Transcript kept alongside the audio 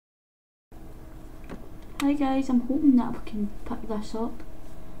Hi guys, I'm hoping that I can pick this up.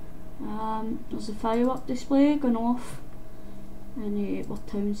 There's a firework display going off in our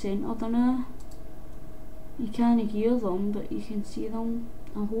town centre now. You can't hear them, but you can see them.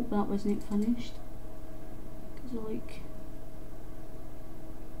 I hope that wasn't finished. Cause they're like,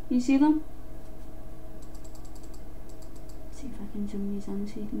 you see them? Let's see if I can zoom these in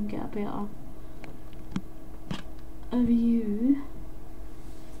so you can get a better view.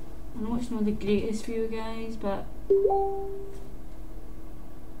 I know it's not the greatest view, guys, but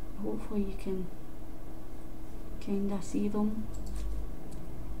hopefully you can kinda see them.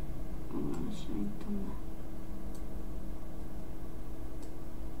 I'm gonna try and turn that.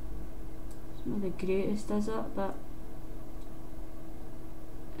 It's not the greatest, is it? But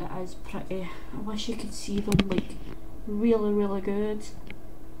it is pretty. I wish you could see them like really good,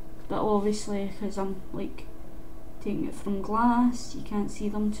 but obviously because I'm like taking it from glass, you can't see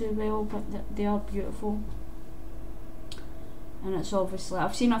them too well, but they are beautiful. And it's obviously,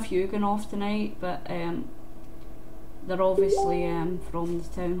 I've seen a few going off tonight, but they're obviously from the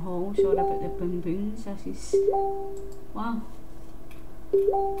town hall. Sorry about the boom booms. This is, wow.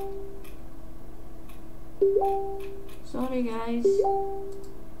 Sorry guys.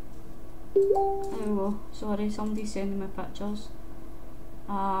 There we go. Sorry, somebody's sending me pictures.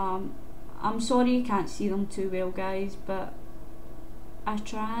 I'm sorry you can't see them too well, guys, but I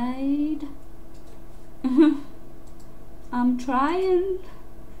tried. I'm trying.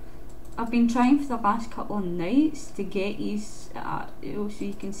 I've been trying for the last couple of nights to get these so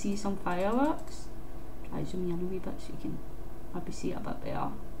you can see some fireworks. Try zooming in a wee bit so you can maybe see it a bit better.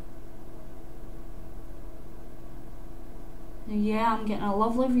 So yeah, I'm getting a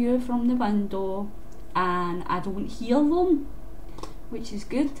lovely view from the window and I don't hear them, which is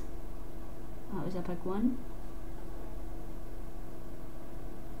good. That was a big one.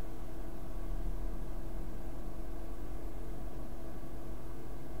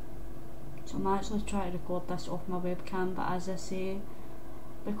 So I'm actually trying to record this off my webcam, but as I say,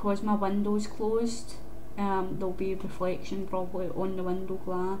 because my window's closed, there'll be reflection probably on the window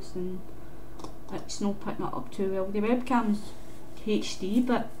glass and it's not picking it up too well. The webcam's HD,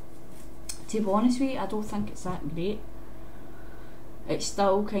 but to be honest with you, I don't think it's that great. It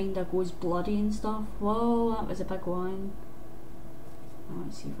still kind of goes blurry and stuff. Whoa, that was a big one.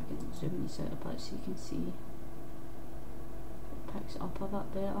 Let's see if I can zoom this out a bit so you can see. It picks it up a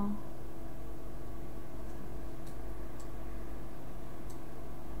bit better.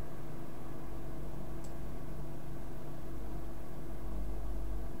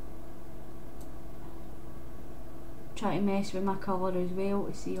 Try to mess with my colour as well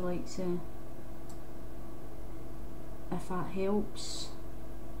to see like if that helps.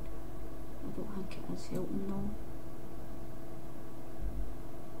 I don't think it is helping though.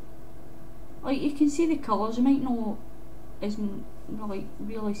 Like you can see the colours, you might not like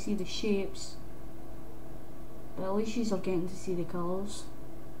really see the shapes, but at least you're getting to see the colours.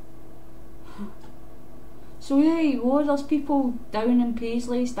 So there you go, there's people down in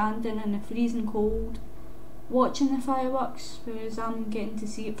Paisley standing in the freezing cold watching the fireworks, whereas I'm getting to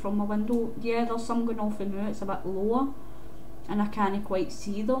see it from my window. Yeah, there's some going off in now, it's a bit lower and I can't quite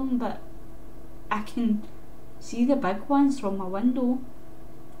see them, but I can see the big ones from my window.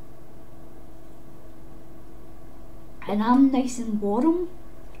 And I'm nice and warm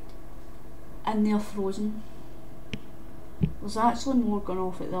and they're frozen. There's actually more going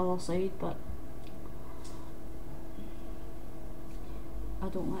off at the other side, but I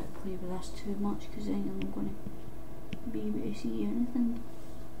don't like to play with this too much because then I'm going to be able to see anything.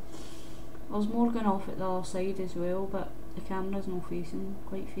 There's more going off at the other side as well, but the camera's not quite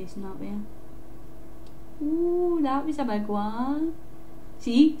facing that way. Ooh, that was a big one.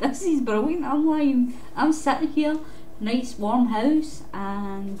 See, this is brilliant. I'm sitting here, nice warm house,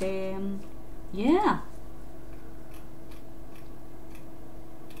 and yeah.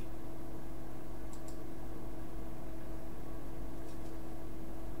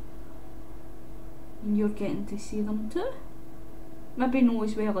 And you're getting to see them too. Maybe not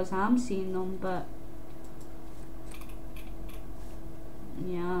as well as I'm seeing them, but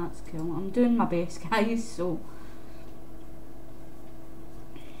yeah, that's cool. I'm doing my best, guys, so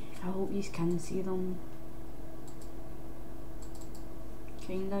I hope you can see them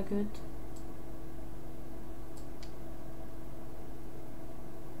kinda good.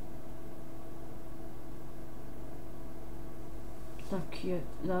 They're cute,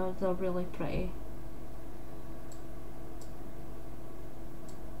 they're really pretty.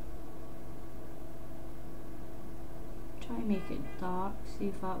 Try to make it dark, see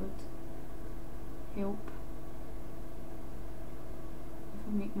if that would help. If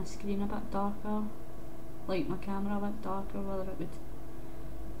I make my screen a bit darker. like my camera a bit darker, whether it would.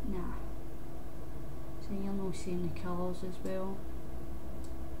 Nah. So you're not seeing the colours as well.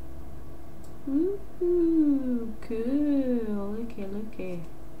 Ooh, cool. Looky.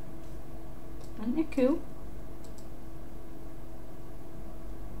 Isn't it cool?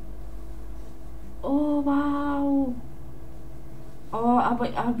 Oh wow. Oh,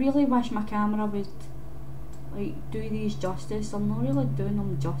 I really wish my camera would like do these justice. I'm not really doing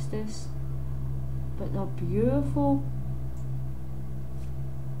them justice, but they're beautiful.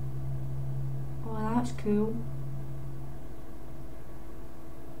 Oh, that's cool.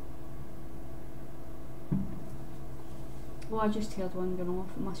 Oh, I just heard one going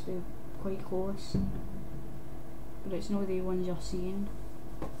off. It must be quite close, but it's not the ones you're seeing.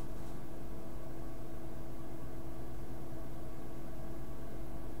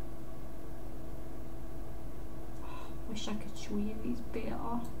 Wish I could show you these better.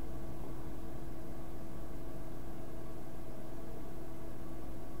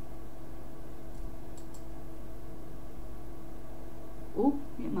 Oh,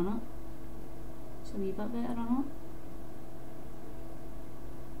 wait a minute. It's a wee bit better, isn't it?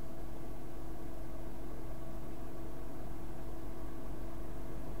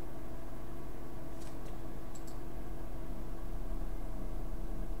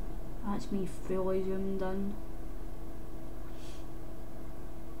 That's me fully zoomed in.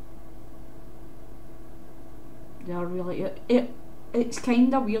 They're really it's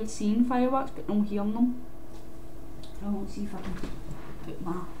kind of weird seeing fireworks but not hearing them. I won't see if I can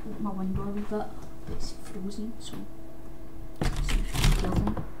open my window a wee bit. It's frozen, so see if I can hear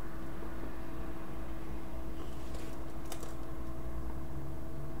them.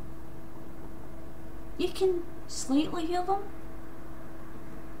 You can slightly hear them,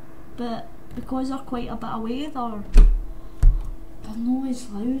 but because they're quite a bit away, they're not as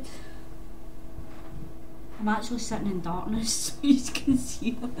loud. I'm actually sitting in darkness so you can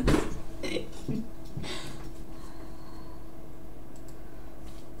see this.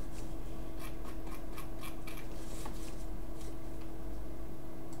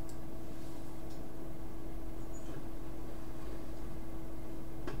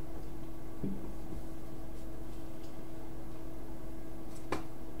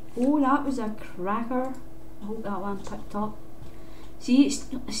 Oh, that was a cracker. I hope that one picked up. See,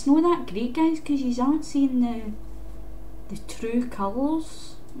 it's not that great, guys, because you aren't seeing the true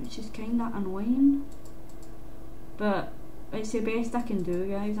colours, which is kind of annoying. But it's the best I can do,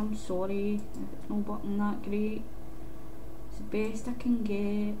 guys. I'm sorry if it's not working that great. It's the best I can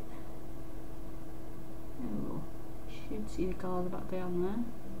get. Oh, should see the colours a bit better now.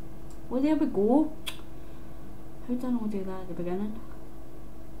 Well, there we go. How did I not do that at the beginning?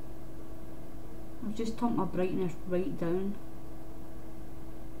 I've just turned my brightness right down.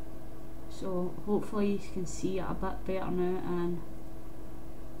 So hopefully you can see it a bit better now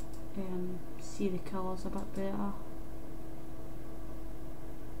and see the colours a bit better.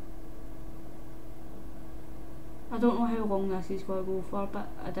 I don't know how long this is going to go for, but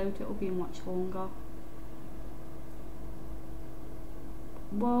I doubt it will be much longer.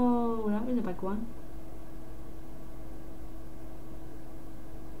 Whoa, that was a big one.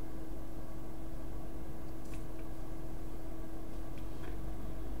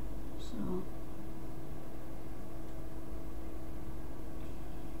 So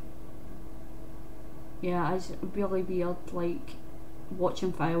yeah, it's really weird, like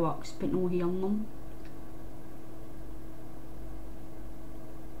watching fireworks but not hearing them.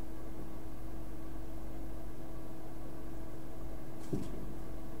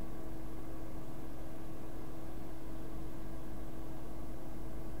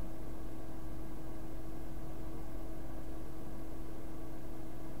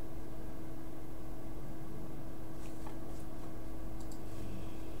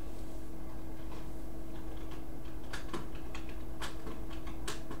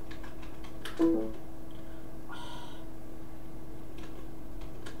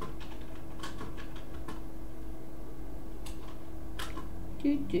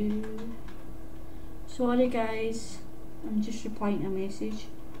 Sorry guys, I'm just replying to a message.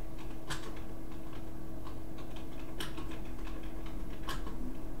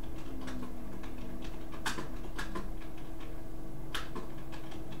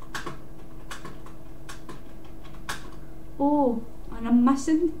 Oh, and I'm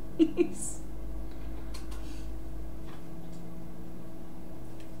missing these.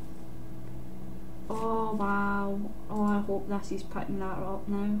 Oh wow. Oh, I hope this is picking that up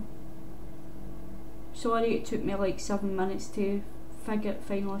now. Sorry it took me like 7 minutes to finally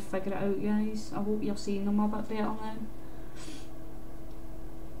figure it out, guys. I hope you're seeing them a bit better now.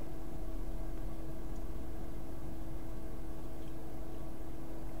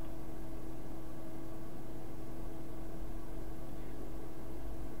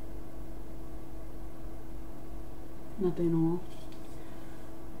 maybe not.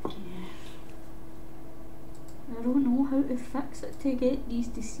 Yeah. I don't know how to fix it to get these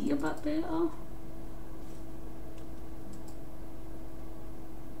to see a bit better.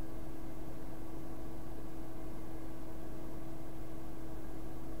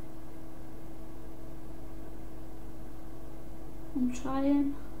 I'm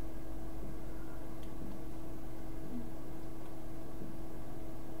trying.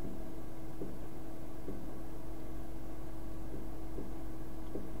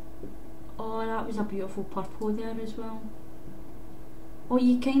 Oh, that was a beautiful purple there as well. Oh,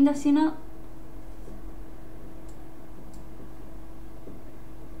 you kinda seen it?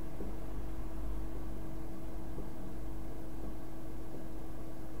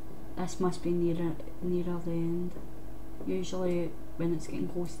 This must be nearer the end. Usually when it's getting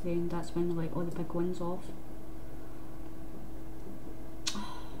close to the end, that's when like all the big ones off. I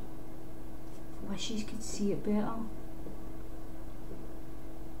wish you could see it better.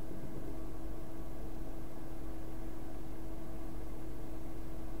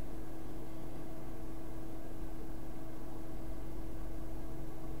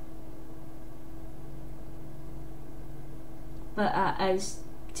 But it is,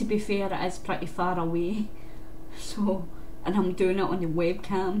 to be fair, it is pretty far away. So, and I'm doing it on the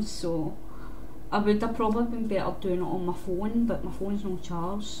webcam, so I would have probably been better doing it on my phone, but my phone's no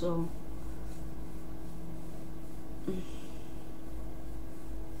charge, so.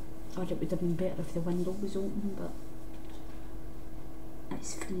 Or it would have been better if the window was open, but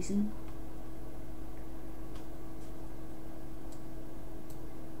it's freezing.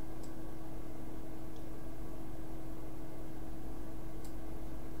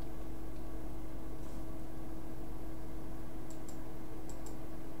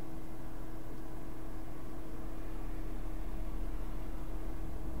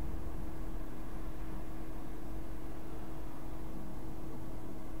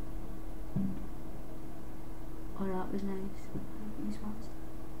 Oh, that was nice. Nice ones.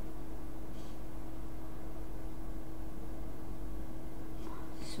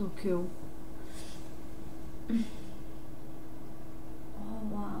 So cool. Oh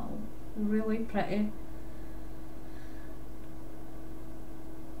wow, really pretty.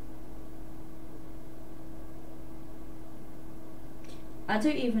 I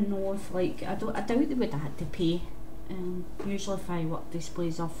don't even know if like I doubt they would have had to pay. Usually firework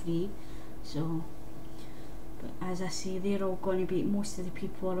displays are free, so. But as I say, they're all going to be, most of the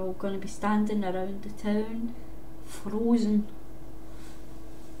people are all going to be standing around the town, frozen.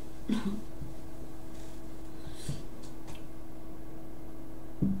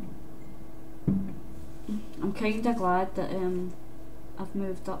 I'm kind of glad that I've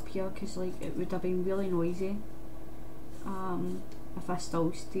moved up here, because like it would have been really noisy if I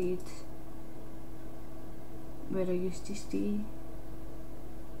still stayed where I used to stay.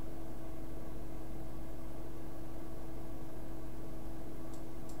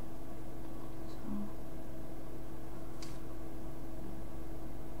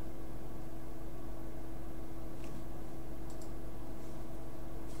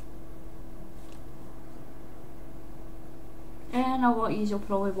 And a lot of you'll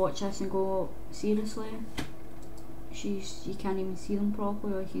probably watch this and go, seriously? You can't even see them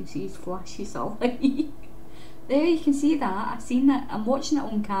properly, or you can see his flashes of light. There, you can see that. I've seen it. I'm watching it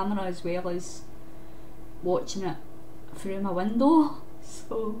on camera as well as watching it through my window,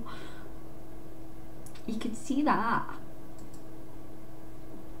 so you could see that.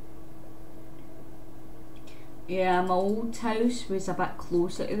 Yeah, my old house was a bit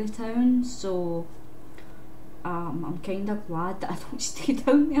closer to the town, so I'm kind of glad that I don't stay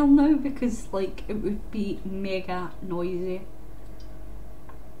down there now, because like it would be mega noisy,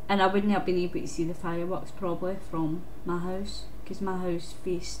 and I wouldn't have been able to see the fireworks probably from my house, because my house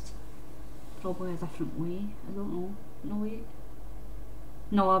faced probably a different way. I don't know. No, wait.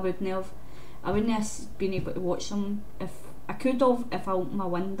 No, I wouldn't have been able to watch them. If I could have, if I opened my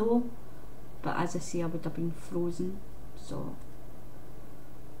window, but as I say, I would have been frozen, so.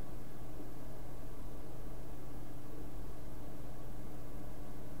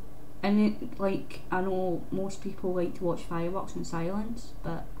 And it, like, I know most people like to watch fireworks in silence,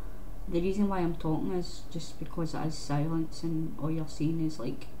 but the reason why I'm talking is just because it is silence and all you're seeing is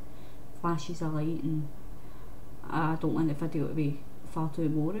like flashes of light, and I don't want the video to be far too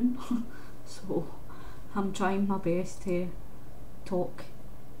boring. So I'm trying my best to talk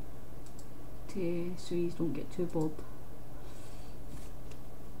so you don't get too bored.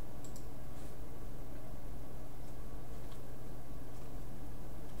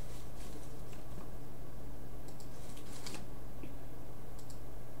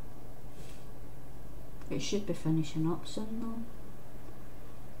 It should be finishing up soon though.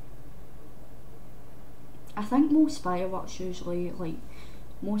 I think most fireworks usually, like,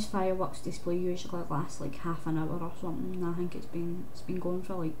 most fireworks display usually lasts like half an hour or something. I think it's been going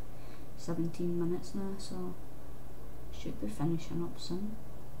for like 17 minutes now, so it should be finishing up soon.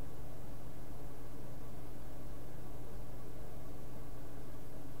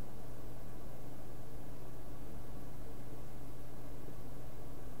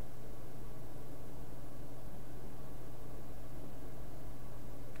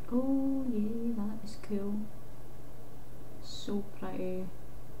 Oh yeah, that is cool. So pretty.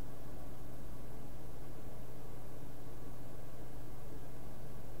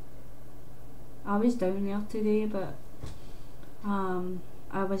 I was down there today, but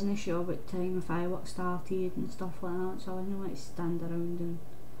I wasn't sure what time the fireworks started and stuff like that, so I didn't like to stand around and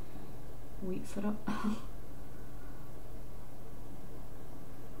wait for it.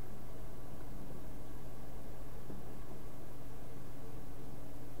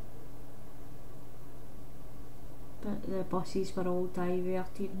 But the buses were all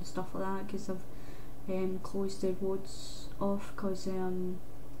diverted and stuff like that because they've closed the roads off because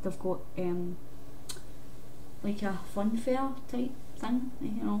they've got like a fun fair type thing,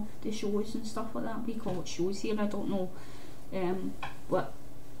 you know, the shows and stuff like that. We call it shows here. I don't know what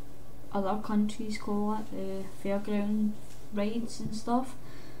other countries call it, fairground rides and stuff.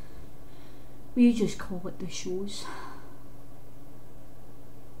 We just call it the shows.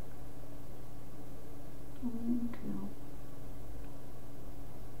 Cool.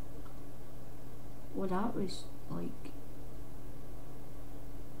 Well, that was like,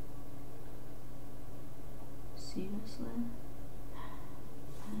 seriously,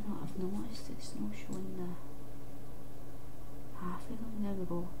 I don't know, I've noticed it's not showing the half of them. There we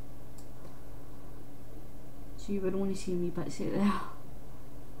go. So you were only seeing me bits out there.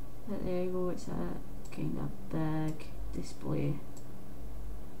 But there you go, it's a kind of big display.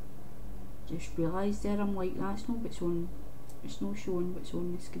 Just realised there, I'm like, that's not what's on, it's not showing what's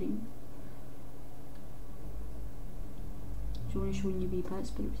on the screen. It's only showing you wee bits,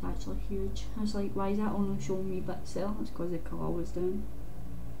 but it was actually huge. I was like, why is that only showing me bits there? It's because the colour was down.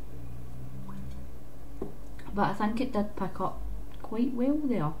 But I think it did pick up quite well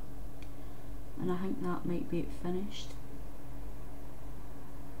there, and I think that might be it finished.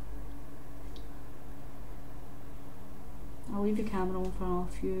 I'll leave the camera on for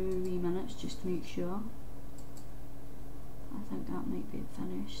a few wee minutes just to make sure. I think that might be it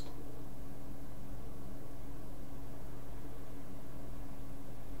finished.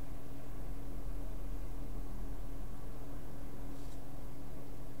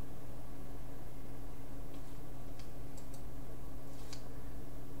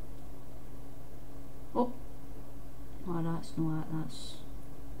 Oh, no, that's not it, that's,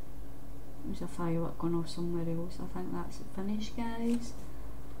 there's a firework going off somewhere else. I think that's it finished, guys.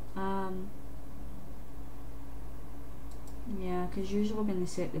 Yeah, because usually when they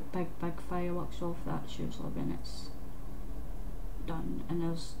set the big fireworks off, that's usually when it's done, and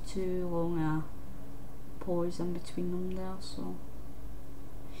there's too long a pause in between them there, so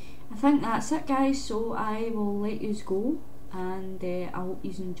I think that's it, guys. So I will let yous go, and I hope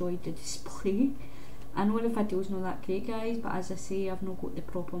yous enjoyed the display. I know the video's not that great, guys, but as I say, I've not got the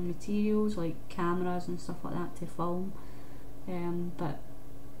proper materials like cameras and stuff like that to film, but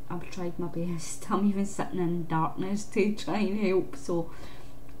I've tried my best. I'm even sitting in darkness to try and help, so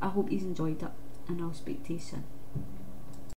I hope you enjoyed it, and I'll speak to you soon.